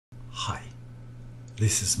Hi,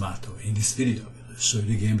 this is Mato. In this video I will show you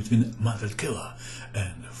the game between Manfred Keller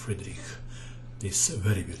and Friedrich. This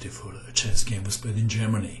very beautiful chess game was played in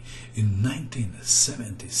Germany in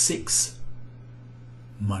 1976.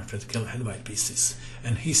 Manfred Keller had white pieces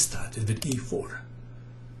and he started with e4.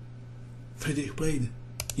 Friedrich played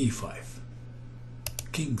e5.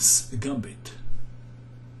 King's Gambit.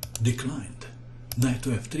 Declined. Knight to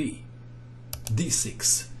f3.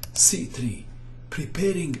 d6. c3.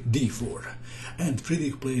 Preparing d4, and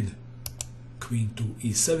Friedrich played queen to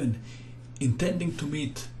e7, intending to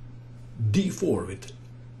meet d4 with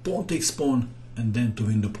pawn takes pawn and then to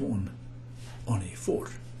win the pawn on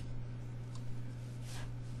e4.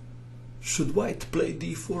 Should white play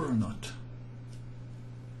d4 or not?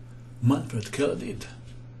 Manfred Keller did.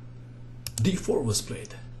 d4 was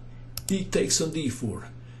played. E takes on d4.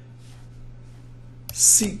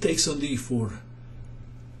 C takes on d4,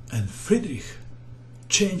 and Friedrich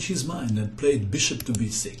changed his mind and played bishop to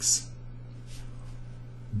b6.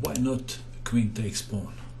 Why not queen takes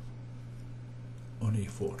pawn on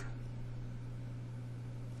e4?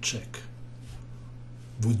 Check.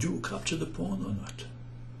 Would you capture the pawn or not?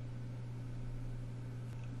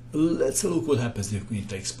 Let's look what happens if queen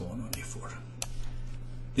takes pawn on e4.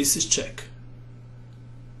 This is check,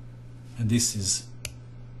 and this is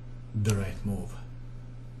the right move.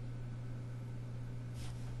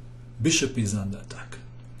 Bishop is under attack.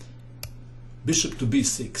 Bishop to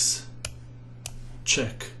b6.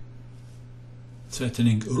 Check.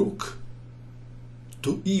 Threatening rook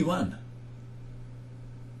to e1.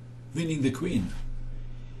 Winning the queen.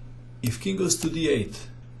 If king goes to d8,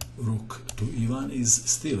 rook to e1 is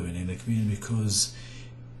still winning the queen, because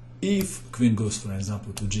if queen goes, for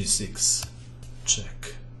example, to g6,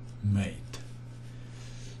 check, mate.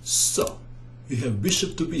 So, we have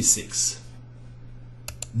bishop to b6.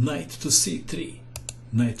 Knight to c3,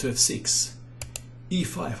 knight to f6,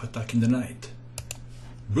 e5 attacking the knight,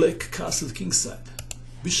 black castle kingside,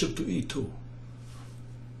 bishop to e2.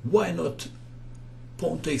 Why not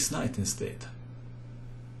pawn takes knight instead?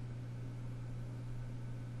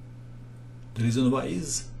 The reason why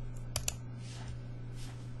is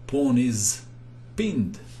pawn is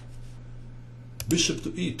pinned, bishop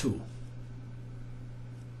to e2.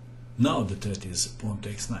 Now the threat is pawn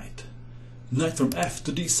takes knight. Knight from f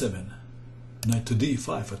to d7, knight to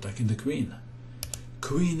d5 attacking the queen,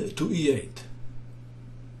 queen to e8,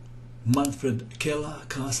 Manfred Keller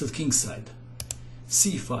castle kingside,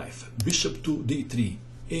 c5, bishop to d3,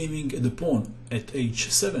 aiming at the pawn at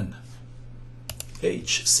h7,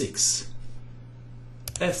 h6,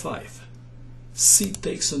 f5, c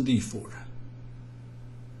takes on d4,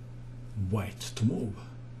 white to move.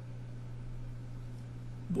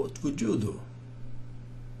 What would you do?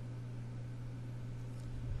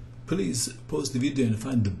 Please pause the video and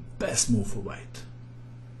find the best move for white.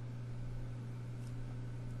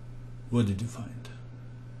 What did you find?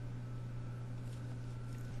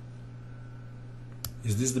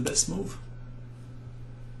 Is this the best move?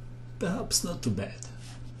 Perhaps not too bad,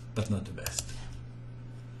 but not the best.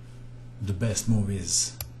 The best move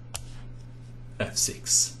is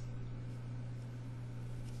f6.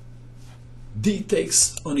 D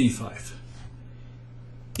takes on e5.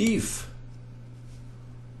 If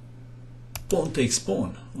pawn takes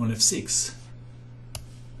pawn on f6,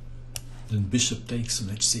 then bishop takes on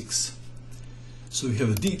h6. So we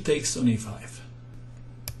have d takes on e5.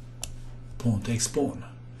 Pawn takes pawn,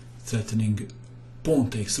 threatening pawn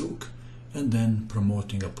takes rook, and then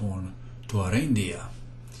promoting a pawn to a reindeer.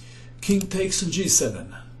 King takes on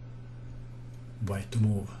g7. White to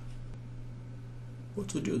move.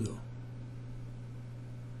 What would you do?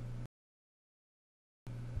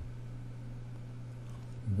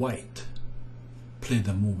 White played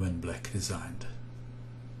a move when black resigned.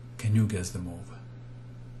 Can you guess the move?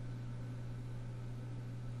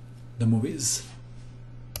 The move is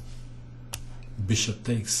bishop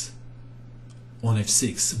takes on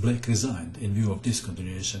f6. Black resigned in view of this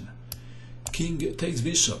continuation. King takes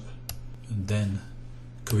bishop, and then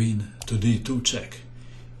queen to d2 check.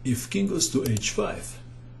 If king goes to h5,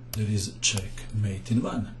 there is checkmate in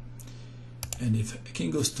 1. And if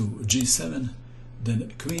king goes to g7,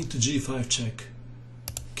 then queen to g5 check,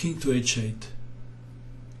 king to h8,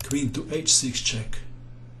 queen to h6 check,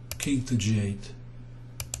 king to g8,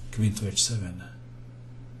 queen to h7,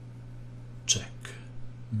 check,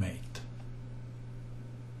 mate.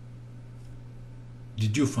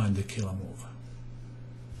 Did you find the killer move?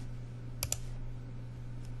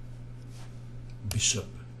 Bishop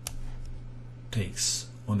takes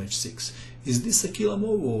on h6. Is this a killer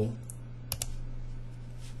move, or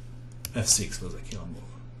f6 was a killer move?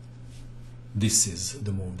 This is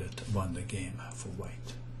the move that won the game for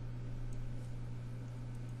white.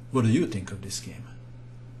 What do you think of this game?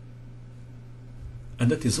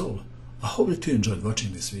 And that is all. I hope that you enjoyed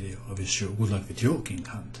watching this video. I wish you good luck with your king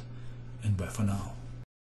hunt, and bye for now.